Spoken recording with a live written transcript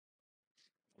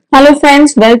Hello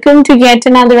friends, welcome to yet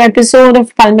another episode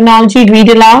of Pulmonology Read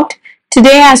Aloud.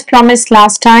 Today, as promised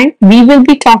last time, we will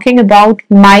be talking about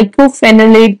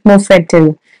mycophenolate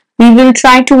mofetil. We will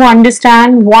try to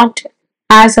understand what,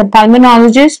 as a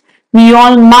pulmonologist, we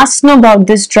all must know about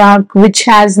this drug, which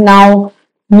has now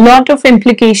lot of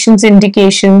implications,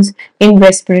 indications in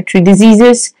respiratory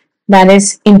diseases, that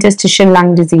is interstitial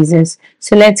lung diseases.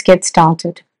 So let's get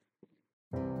started.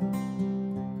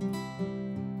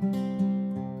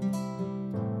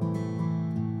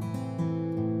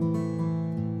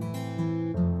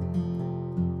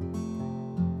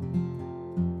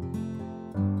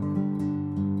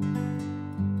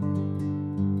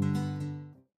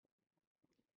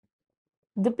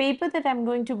 The paper that I'm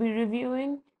going to be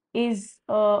reviewing is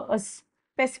a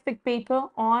specific paper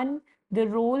on the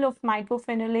role of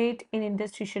mycophenolate in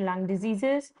interstitial lung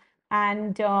diseases.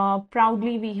 And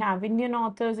proudly, we have Indian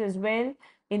authors as well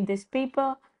in this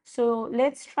paper. So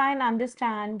let's try and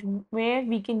understand where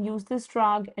we can use this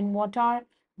drug and what are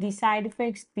the side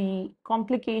effects, the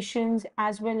complications,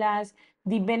 as well as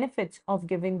the benefits of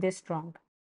giving this drug.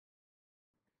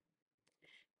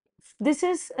 This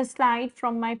is a slide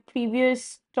from my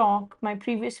previous talk, my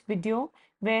previous video,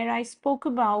 where I spoke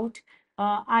about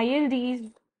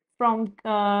ILDs from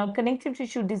connective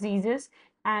tissue diseases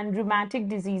and rheumatic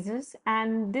diseases.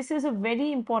 And this is a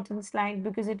very important slide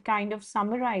because it kind of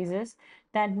summarizes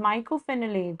that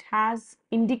mycophenolate has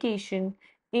indication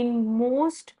in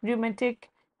most rheumatic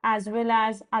as well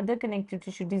as other connective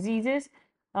tissue diseases,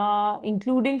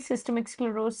 including systemic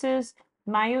sclerosis,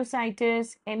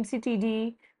 myositis,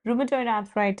 MCTD, rheumatoid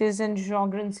arthritis, and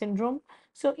Sjogren syndrome.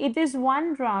 So it is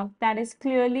one drug that has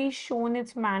clearly shown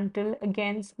its mantle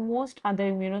against most other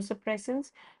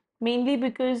immunosuppressants, mainly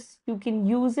because you can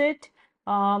use it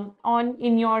on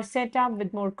in your setup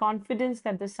with more confidence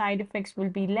that the side effects will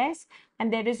be less,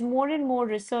 and there is more and more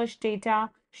research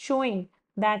data showing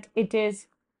that it is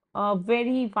a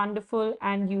very wonderful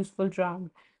and useful drug.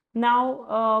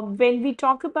 Now, when we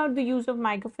talk about the use of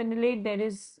mycophenolate, there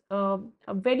is a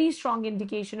very strong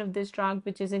indication of this drug,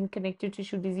 which is in connective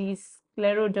tissue disease,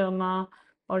 scleroderma,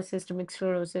 or systemic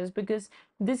sclerosis, because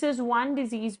this is one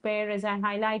disease where, as I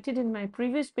highlighted in my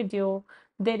previous video,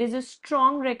 there is a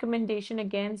strong recommendation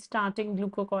against starting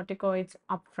glucocorticoids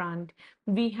upfront.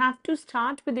 We have to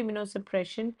start with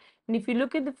immunosuppression, and if you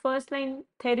look at the first line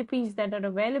therapies that are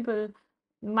available,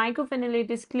 mycophenolate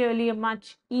is clearly a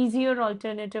much easier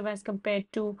alternative as compared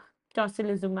to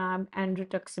tocilizumab and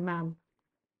rituximab.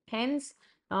 Hence,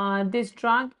 this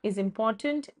drug is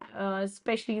important,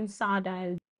 especially in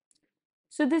SARD.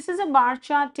 So this is a bar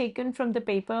chart taken from the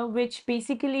paper, which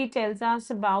basically tells us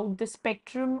about the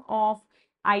spectrum of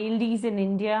ILDs in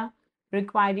India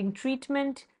requiring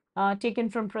treatment, taken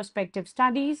from prospective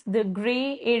studies. The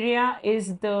gray area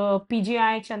is the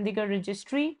PGI Chandigarh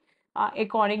registry,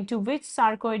 according to which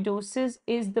sarcoidosis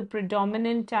is the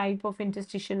predominant type of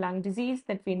interstitial lung disease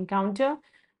that we encounter.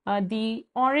 The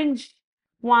orange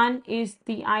one is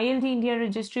the ILD India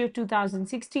registry of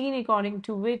 2016, according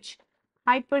to which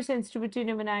hypersensitivity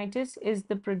pneumonitis is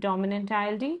the predominant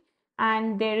ILD,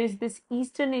 and there is this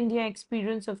Eastern India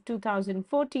experience of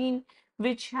 2014,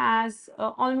 which has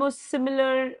almost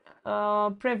similar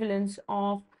prevalence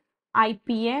of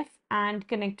IPF and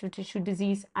connective tissue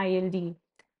disease ILD.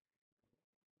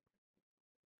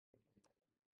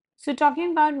 So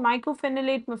talking about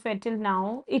mycophenolate mofetil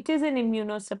now, it is an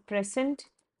immunosuppressant.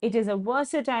 It is a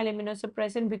versatile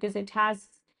immunosuppressant because it has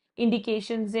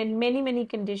indications in many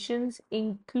conditions,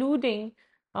 including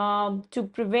to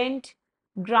prevent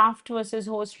graft versus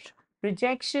host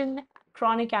rejection,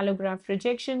 chronic allograft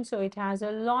rejection. So it has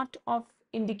a lot of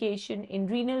indication in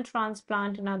renal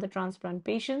transplant and other transplant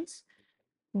patients.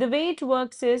 The way it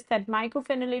works is that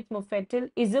mycophenolate mofetil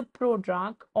is a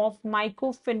prodrug of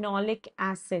mycophenolic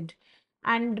acid,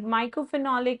 and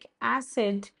mycophenolic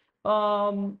acid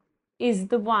is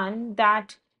the one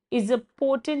that is a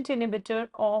potent inhibitor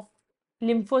of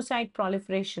lymphocyte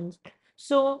proliferation.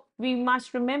 So we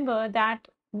must remember that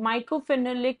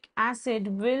mycophenolic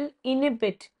acid will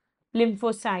inhibit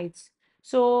lymphocytes.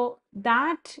 So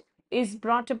that is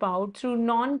brought about through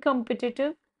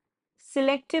non-competitive,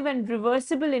 selective and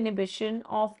reversible inhibition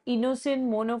of inosine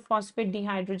monophosphate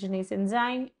dehydrogenase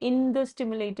enzyme in the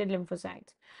stimulated lymphocytes.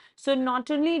 So not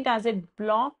only does it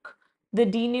block the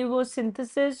de novo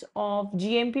synthesis of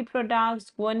GMP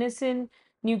products, guanosine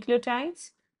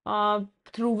nucleotides,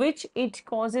 through which it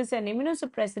causes an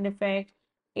immunosuppressant effect,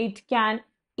 it can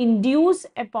induce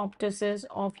apoptosis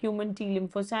of human T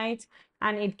lymphocytes,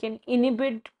 and it can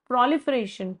inhibit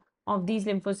proliferation of these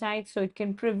lymphocytes, so it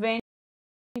can prevent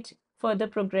further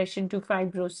progression to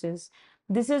fibrosis.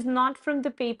 This is not from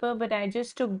the paper, but I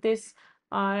just took this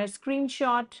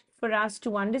screenshot for us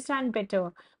to understand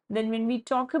better. Then when we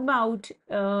talk about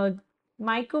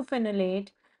mycophenolate,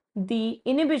 the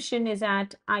inhibition is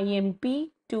at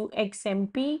IMP to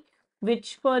XMP,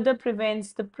 which further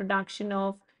prevents the production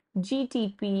of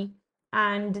GTP,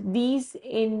 and these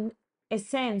in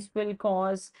essence will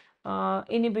cause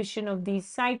inhibition of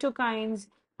these cytokines,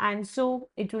 and so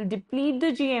it will deplete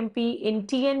the GMP in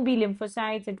TNB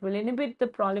lymphocytes. It will inhibit the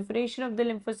proliferation of the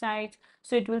lymphocytes,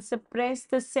 so it will suppress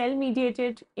the cell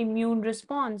mediated immune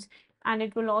response, and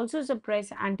it will also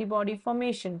suppress antibody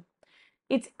formation.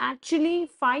 It's actually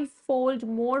five-fold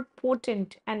more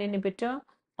potent an inhibitor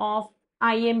of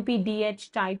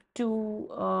IMPDH type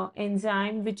 2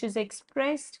 enzyme, which is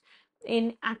expressed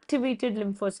in activated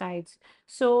lymphocytes.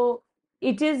 So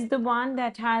it is the one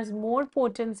that has more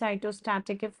potent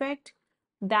cytostatic effect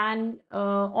than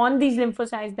on these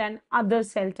lymphocytes than other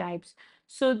cell types.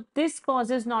 So this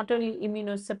causes not only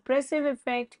immunosuppressive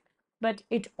effect, but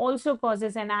it also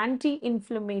causes an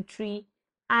anti-inflammatory,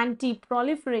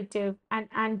 anti-proliferative, and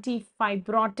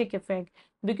anti-fibrotic effect,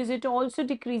 because it also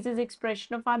decreases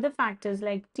expression of other factors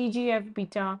like TGF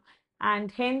beta,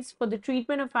 and hence for the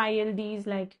treatment of ILDs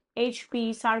like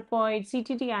HP, sarcoid,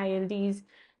 CTT ILDs,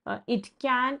 it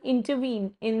can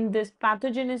intervene in this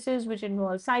pathogenesis, which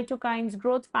involves cytokines,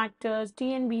 growth factors,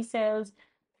 T and B cells,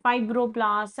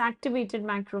 fibroblasts, activated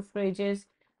macrophages,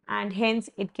 and hence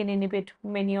it can inhibit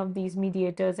many of these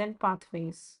mediators and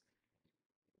pathways.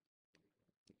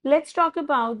 Let's talk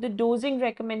about the dosing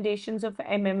recommendations of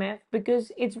MMF,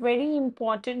 because it's very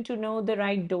important to know the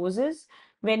right doses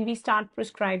when we start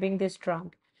prescribing this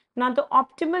drug. Now, the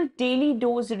optimal daily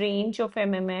dose range of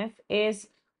MMF is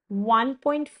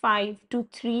 1.5 to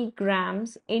 3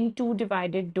 grams in two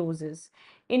divided doses.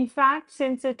 In fact,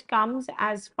 since it comes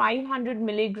as 500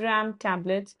 milligram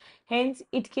tablets, hence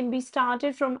it can be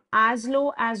started from as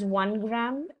low as 1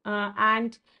 gram,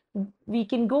 and we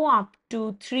can go up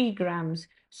to 3 grams.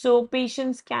 So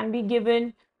patients can be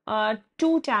given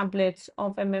two tablets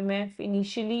of MMF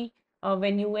initially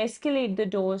when you escalate the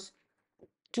dose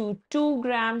to 2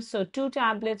 grams. So two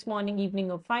tablets morning,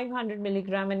 evening of 500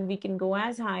 milligram, and we can go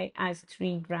as high as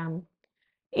 3 gram.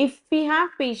 If we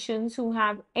have patients who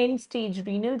have end-stage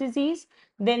renal disease,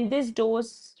 then this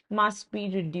dose must be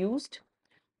reduced.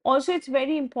 Also, it's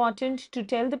very important to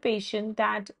tell the patient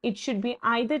that it should be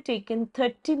either taken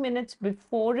 30 minutes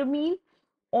before a meal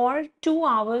or 2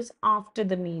 hours after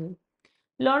the meal.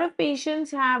 A lot of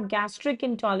patients have gastric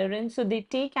intolerance, so they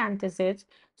take antacids.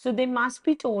 So they must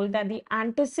be told that the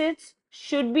antacids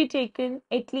should be taken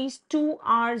at least 2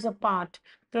 hours apart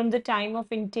from the time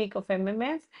of intake of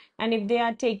MMF. And if they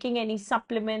are taking any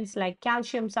supplements like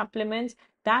calcium supplements,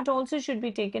 that also should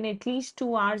be taken at least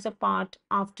 2 hours apart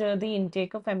after the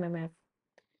intake of MMF.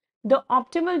 The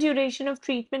optimal duration of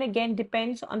treatment again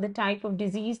depends on the type of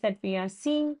disease that we are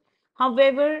seeing.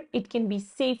 However, it can be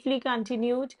safely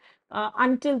continued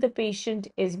until the patient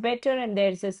is better and there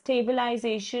is a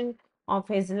stabilization of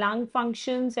his lung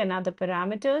functions and other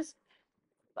parameters.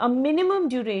 A minimum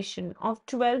duration of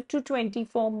 12 to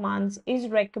 24 months is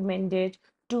recommended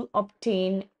to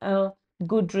obtain a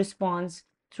good response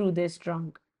through this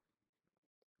drug.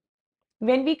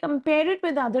 When we compare it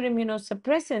with other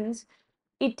immunosuppressants,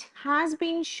 it has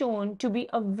been shown to be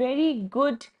a very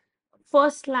good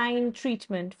first line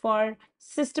treatment for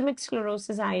systemic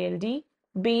sclerosis ILD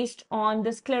based on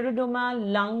the scleroderma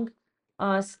lung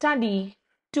study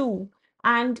too.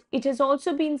 And it has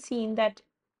also been seen that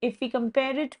if we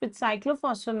compare it with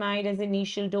cyclophosphamide as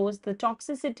initial dose, the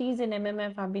toxicities in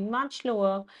MMF have been much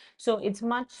lower. So it's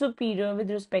much superior with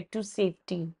respect to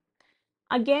safety.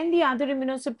 Again, the other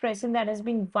immunosuppressant that has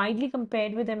been widely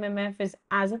compared with MMF is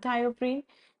azathioprine,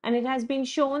 and it has been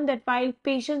shown that while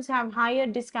patients have higher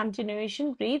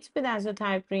discontinuation rates with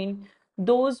azathioprine,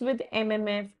 those with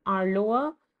MMF are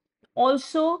lower.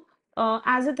 Also,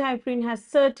 azathioprine has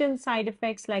certain side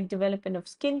effects like development of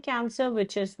skin cancer,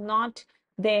 which is not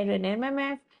there in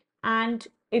MMF. And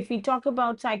if we talk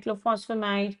about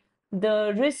cyclophosphamide,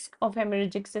 the risk of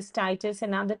hemorrhagic cystitis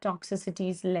and other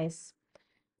toxicities less.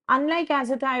 Unlike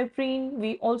azathioprine,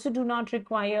 we also do not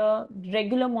require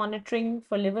regular monitoring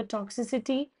for liver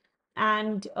toxicity,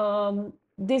 and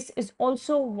this is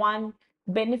also one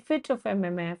benefit of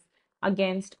MMF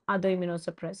against other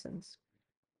immunosuppressants.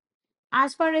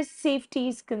 As far as safety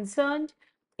is concerned,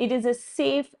 it is a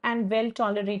safe and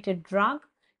well-tolerated drug.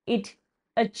 It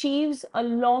achieves a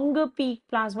longer peak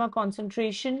plasma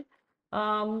concentration,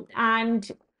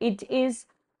 and it is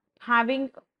having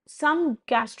some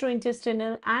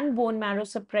gastrointestinal and bone marrow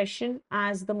suppression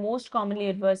as the most commonly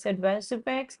adverse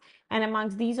effects, and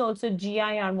amongst these also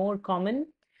GI are more common.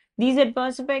 These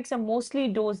adverse effects are mostly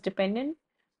dose dependent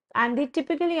and they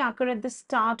typically occur at the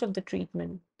start of the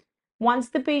treatment. Once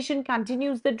the patient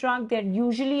continues the drug, they're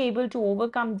usually able to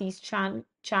overcome these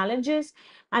challenges.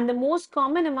 And the most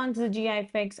common amongst the GI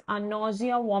effects are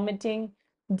nausea, vomiting,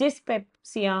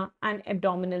 dyspepsia, and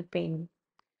abdominal pain.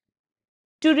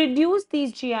 To reduce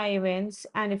these GI events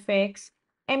and effects,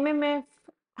 MMF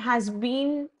has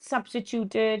been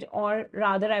substituted, or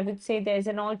rather, I would say there's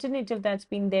an alternative that's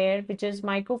been there, which is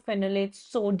mycophenolate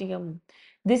sodium.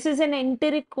 This is an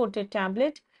enteric coated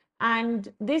tablet,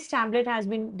 and this tablet has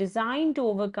been designed to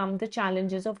overcome the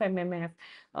challenges of MMF.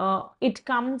 It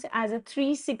comes as a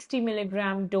 360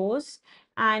 milligram dose,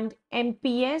 and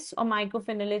MPS or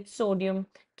mycophenolate sodium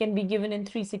can be given in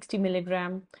 360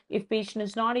 milligram if patient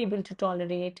is not able to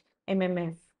tolerate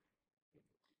MMF.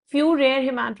 Few rare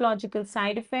hematological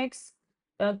side effects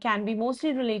can be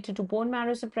mostly related to bone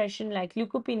marrow suppression like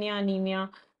leukopenia, anemia,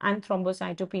 and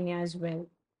thrombocytopenia as well.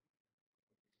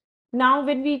 Now,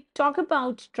 when we talk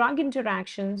about drug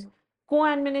interactions,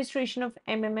 co-administration of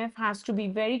MMF has to be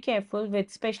very careful with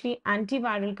especially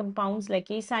antiviral compounds like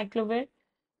acyclovir,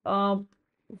 uh,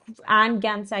 and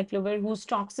ganciclovir, whose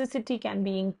toxicity can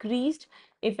be increased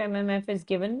if MMF is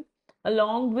given,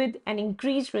 along with an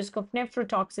increased risk of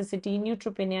nephrotoxicity,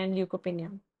 neutropenia, and leukopenia.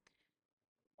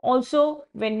 Also,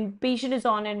 when patient is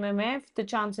on MMF, the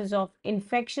chances of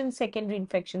infection, secondary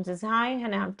infections is high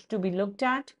and have to be looked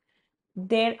at.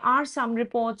 There are some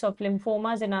reports of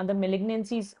lymphomas and other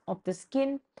malignancies of the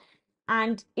skin,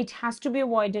 and it has to be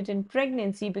avoided in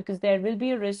pregnancy because there will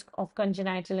be a risk of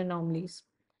congenital anomalies.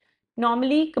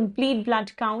 Normally, complete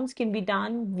blood counts can be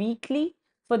done weekly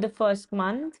for the first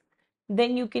month.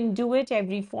 Then you can do it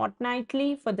every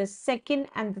fortnightly for the second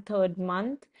and the third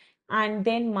month, and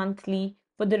then monthly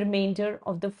for the remainder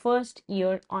of the first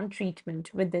year on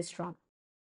treatment with this drug.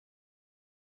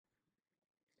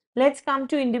 Let's come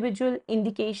to individual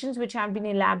indications which have been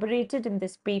elaborated in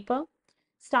this paper,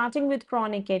 starting with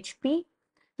chronic HP.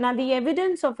 Now, the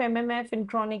evidence of MMF in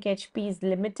chronic HP is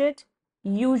limited.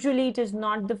 Usually, it is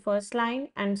not the first line,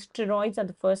 and steroids are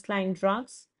the first line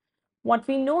drugs. What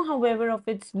we know, however, of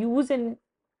its use in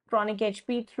chronic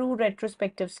HP through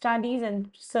retrospective studies and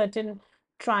certain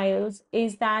trials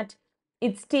is that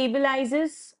it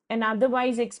stabilizes an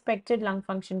otherwise expected lung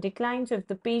function decline. So, if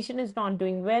the patient is not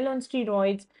doing well on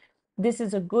steroids, this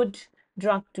is a good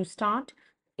drug to start.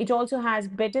 It also has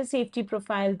better safety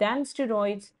profile than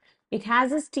steroids. It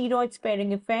has a steroid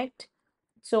sparing effect.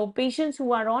 So patients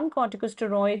who are on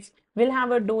corticosteroids will have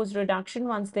a dose reduction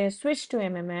once they are switched to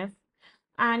MMF.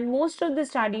 And most of the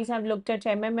studies have looked at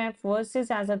MMF versus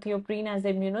azathioprine as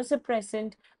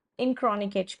immunosuppressant in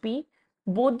chronic HP.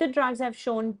 Both the drugs have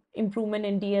shown improvement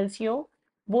in DLCO.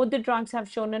 Both the drugs have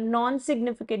shown a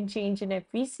non-significant change in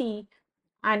FVC,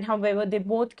 and however, they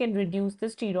both can reduce the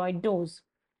steroid dose.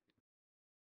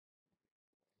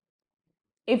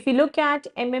 If we look at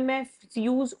MMF's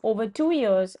use over 2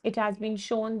 years, it has been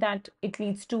shown that it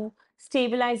leads to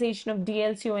stabilization of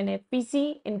DLCO and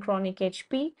FVC in chronic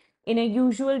HP in a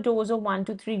usual dose of 1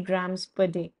 to 3 grams per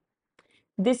day.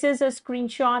 This is a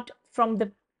screenshot from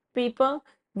the paper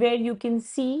where you can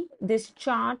see this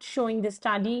chart showing the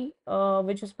study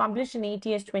which was published in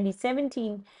ATS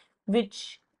 2017,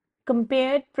 which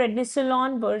compared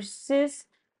prednisolone versus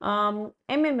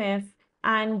MMF,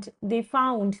 and they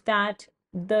found that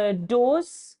the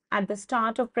dose at the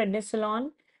start of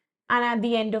prednisolone and at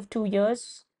the end of 2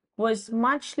 years was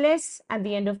much less at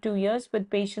the end of 2 years with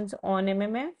patients on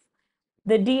MMF.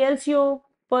 The DLCO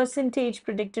percentage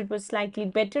predicted was slightly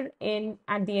better in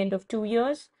at the end of 2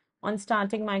 years on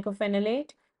starting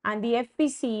mycophenolate, and the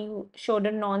FVC showed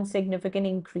a non-significant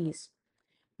increase.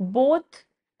 Both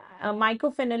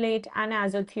mycophenolate and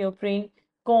azathioprine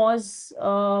cause,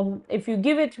 if you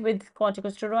give it with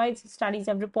corticosteroids, studies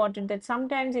have reported that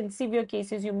sometimes in severe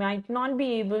cases you might not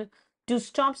be able to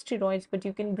stop steroids, but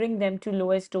you can bring them to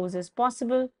lowest doses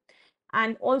possible.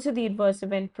 And also the adverse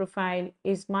event profile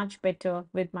is much better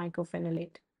with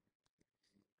mycophenolate.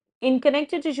 In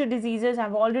connective tissue diseases,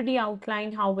 I've already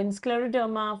outlined how in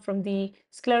scleroderma, from the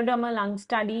scleroderma lung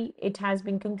study, it has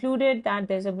been concluded that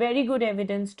there's a very good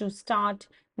evidence to start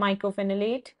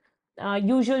mycophenolate.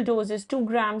 Usual dose is 2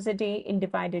 grams a day in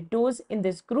divided dose in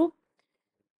this group.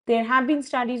 There have been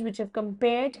studies which have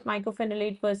compared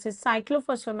mycophenolate versus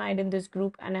cyclophosphamide in this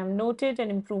group and have noted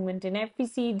an improvement in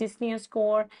FVC, dyspnea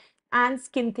score, and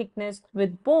skin thickness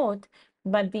with both.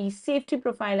 But the safety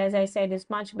profile, as I said, is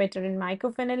much better in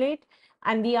mycophenolate.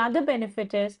 And the other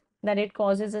benefit is that it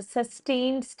causes a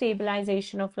sustained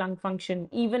stabilization of lung function,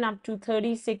 even up to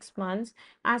 36 months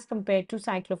as compared to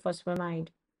cyclophosphamide.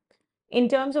 In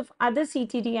terms of other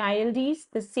CTD ILDs,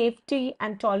 the safety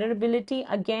and tolerability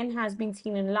again has been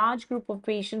seen in a large group of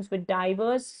patients with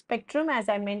diverse spectrum, as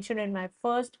I mentioned in my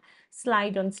first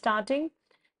slide on starting.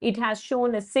 It has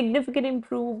shown a significant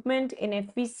improvement in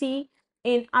FVC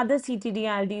in other CTD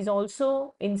ILDs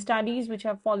also in studies which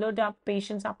have followed up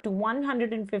patients up to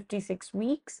 156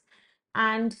 weeks,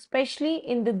 and especially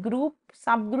in the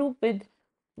subgroup with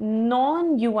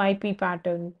non-UIP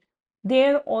pattern.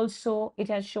 There also, it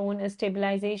has shown a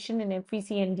stabilization in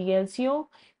FVC and DLCO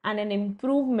and an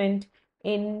improvement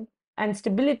in and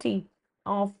stability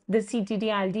of the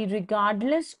CTD-ILD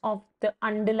regardless of the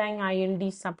underlying ILD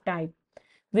subtype,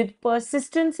 with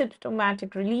persistent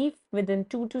symptomatic relief within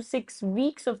 2 to 6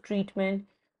 weeks of treatment.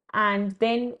 And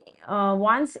then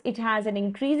once it has an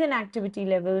increase in activity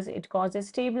levels, it causes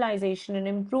stabilization and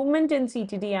improvement in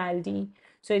CTD-ILD.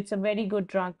 So it's a very good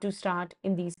drug to start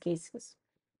in these cases.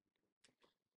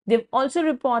 They've also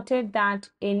reported that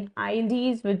in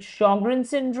ILDs with Sjogren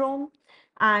syndrome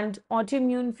and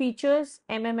autoimmune features,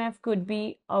 MMF could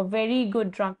be a very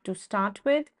good drug to start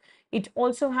with. It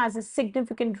also has a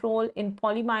significant role in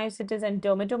polymyositis and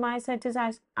dermatomyositis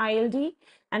as ILD,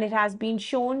 and it has been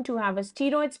shown to have a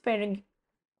steroid sparing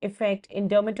effect in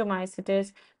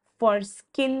dermatomyositis for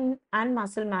skin and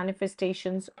muscle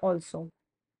manifestations also.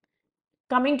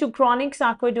 Coming to chronic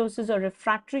sarcoidosis or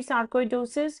refractory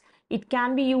sarcoidosis, it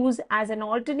can be used as an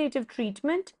alternative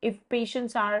treatment if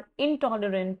patients are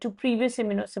intolerant to previous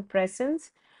immunosuppressants.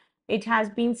 It has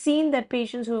been seen that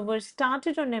patients who were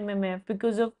started on MMF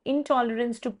because of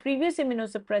intolerance to previous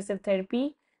immunosuppressive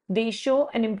therapy, they show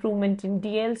an improvement in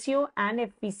DLCO and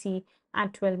FVC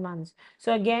at 12 months.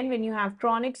 So again, when you have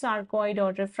chronic sarcoid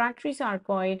or refractory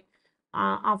sarcoid,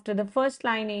 after the first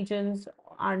line agents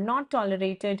are not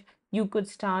tolerated, you could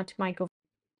start mycophenolate.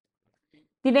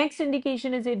 The next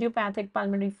indication is idiopathic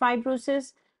pulmonary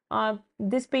fibrosis.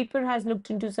 This paper has looked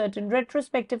into certain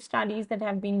retrospective studies that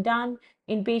have been done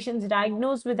in patients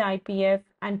diagnosed with IPF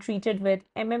and treated with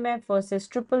MMF versus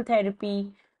triple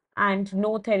therapy and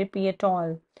no therapy at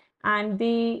all. And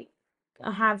they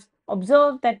have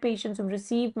observed that patients who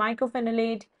received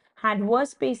mycophenolate had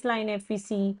worse baseline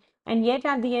FVC, and yet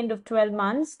at the end of 12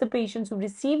 months, the patients who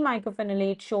received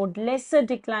mycophenolate showed lesser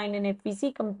decline in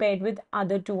FVC compared with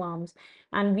other two arms.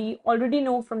 And we already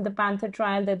know from the Panther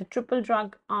trial that the triple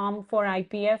drug arm for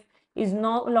IPF is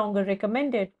no longer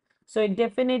recommended. So it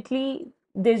definitely,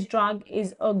 this drug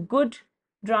is a good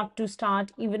drug to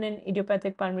start even in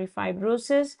idiopathic pulmonary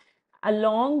fibrosis,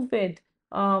 along with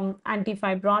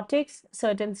antifibrotics.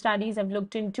 Certain studies have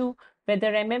looked into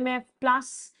whether MMF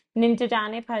plus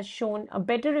nintedanib has shown a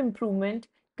better improvement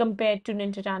compared to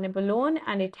nintedanib alone,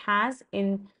 and it has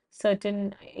in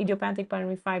certain idiopathic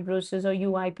pulmonary fibrosis or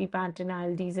UIP pattern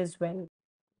ILDs as well.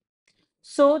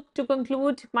 So to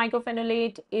conclude,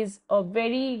 mycophenolate is a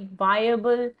very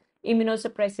viable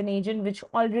immunosuppressant agent which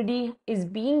already is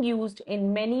being used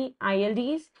in many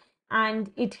ILDs,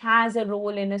 and it has a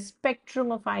role in a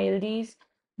spectrum of ILDs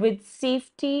with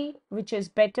safety which is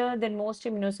better than most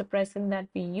immunosuppressant that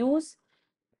we use.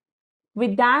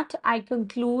 With that, I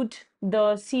conclude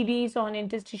the series on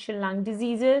interstitial lung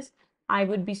diseases. I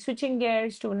would be switching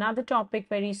gears to another topic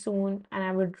very soon, and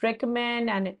I would recommend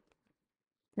and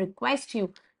request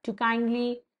you to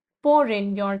kindly pour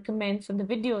in your comments on the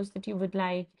videos that you would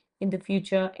like in the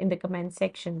future in the comment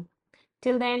section.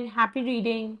 Till then, happy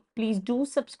reading. Please do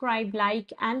subscribe,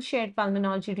 like, and share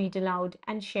Pulmonology Read Aloud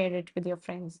and share it with your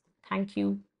friends. Thank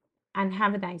you and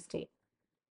have a nice day.